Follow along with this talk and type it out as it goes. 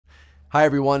Hi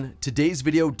everyone, today's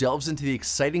video delves into the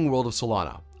exciting world of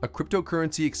Solana, a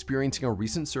cryptocurrency experiencing a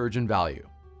recent surge in value,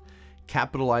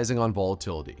 capitalizing on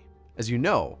volatility. As you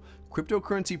know,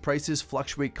 cryptocurrency prices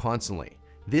fluctuate constantly.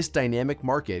 This dynamic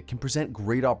market can present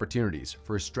great opportunities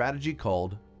for a strategy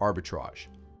called arbitrage.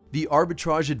 The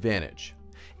arbitrage advantage.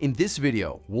 In this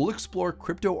video, we'll explore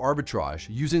crypto arbitrage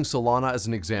using Solana as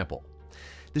an example.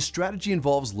 The strategy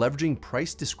involves leveraging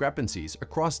price discrepancies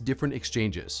across different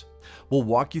exchanges. We'll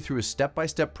walk you through a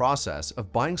step-by-step process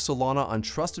of buying Solana on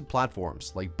trusted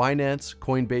platforms like Binance,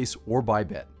 Coinbase, or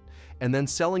Bybit, and then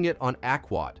selling it on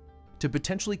Aquat to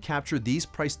potentially capture these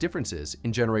price differences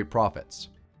and generate profits.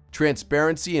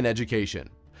 Transparency and education.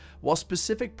 While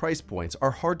specific price points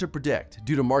are hard to predict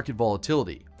due to market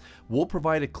volatility, we'll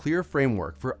provide a clear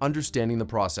framework for understanding the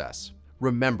process.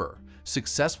 Remember,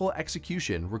 successful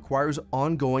execution requires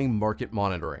ongoing market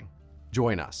monitoring.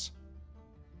 Join us.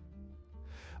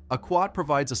 Aquat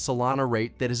provides a Solana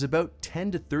rate that is about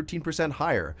 10 to 13%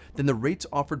 higher than the rates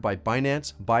offered by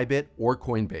Binance, Bybit, or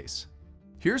Coinbase.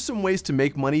 Here's some ways to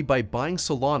make money by buying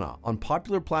Solana on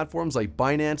popular platforms like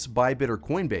Binance, Bybit, or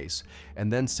Coinbase,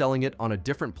 and then selling it on a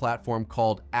different platform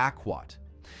called Aquat.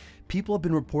 People have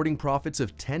been reporting profits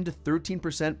of 10 to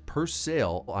 13% per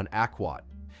sale on Aquat.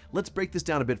 Let's break this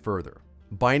down a bit further.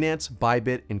 Binance,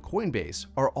 Bybit, and Coinbase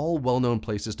are all well-known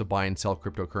places to buy and sell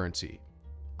cryptocurrency.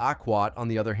 Aquat, on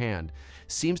the other hand,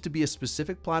 seems to be a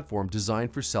specific platform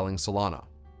designed for selling Solana.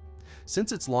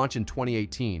 Since its launch in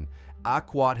 2018,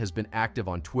 Aquat has been active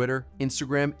on Twitter,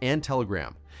 Instagram, and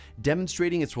Telegram,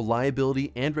 demonstrating its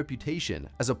reliability and reputation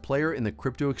as a player in the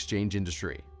crypto exchange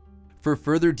industry. For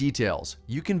further details,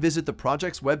 you can visit the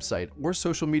project's website or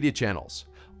social media channels.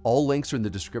 All links are in the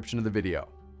description of the video.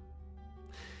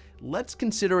 Let's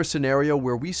consider a scenario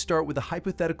where we start with a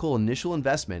hypothetical initial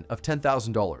investment of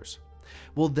 $10,000.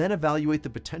 We'll then evaluate the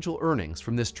potential earnings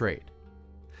from this trade.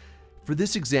 For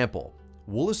this example,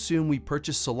 we'll assume we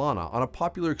purchase Solana on a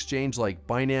popular exchange like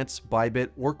Binance, Bybit,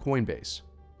 or Coinbase.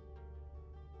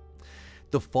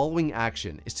 The following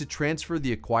action is to transfer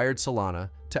the acquired Solana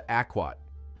to Aquat.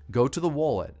 Go to the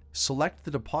wallet, select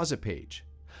the deposit page,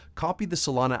 copy the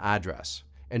Solana address,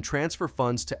 and transfer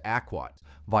funds to Aquat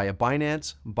via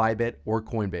Binance, Bybit, or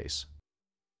Coinbase.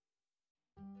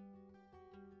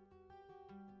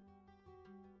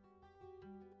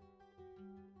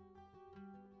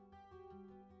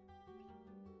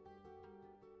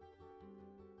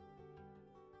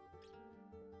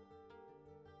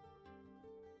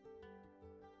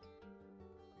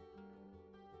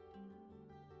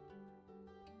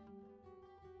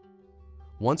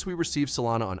 Once we receive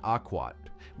Solana on Aquat,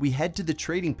 we head to the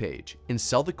trading page and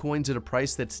sell the coins at a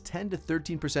price that's 10 to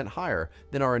 13% higher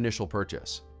than our initial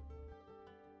purchase.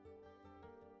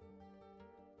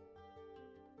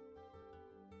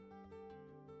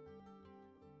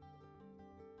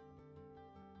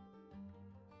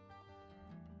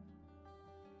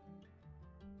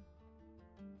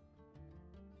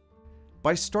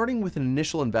 By starting with an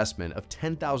initial investment of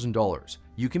 $10,000,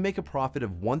 you can make a profit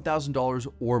of $1,000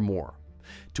 or more.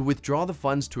 To withdraw the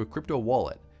funds to a crypto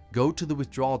wallet, go to the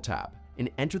Withdrawal tab and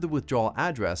enter the withdrawal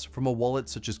address from a wallet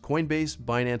such as Coinbase,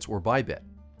 Binance, or Bybit.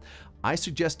 I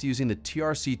suggest using the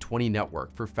TRC20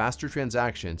 network for faster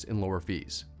transactions and lower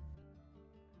fees.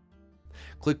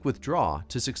 Click Withdraw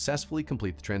to successfully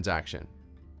complete the transaction.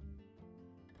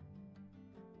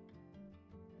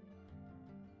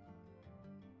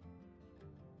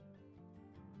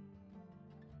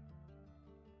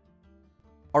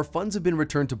 Our funds have been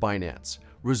returned to Binance,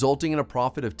 resulting in a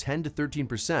profit of 10 to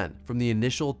 13% from the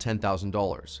initial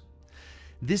 $10,000.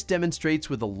 This demonstrates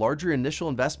with a larger initial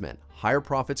investment, higher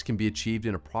profits can be achieved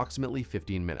in approximately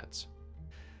 15 minutes.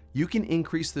 You can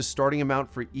increase the starting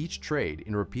amount for each trade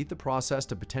and repeat the process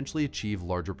to potentially achieve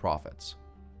larger profits.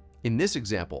 In this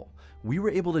example, we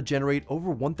were able to generate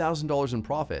over $1,000 in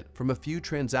profit from a few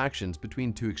transactions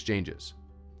between two exchanges.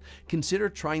 Consider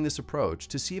trying this approach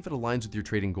to see if it aligns with your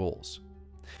trading goals.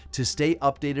 To stay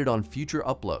updated on future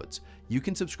uploads, you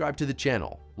can subscribe to the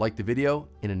channel, like the video,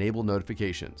 and enable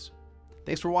notifications.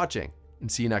 Thanks for watching,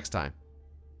 and see you next time.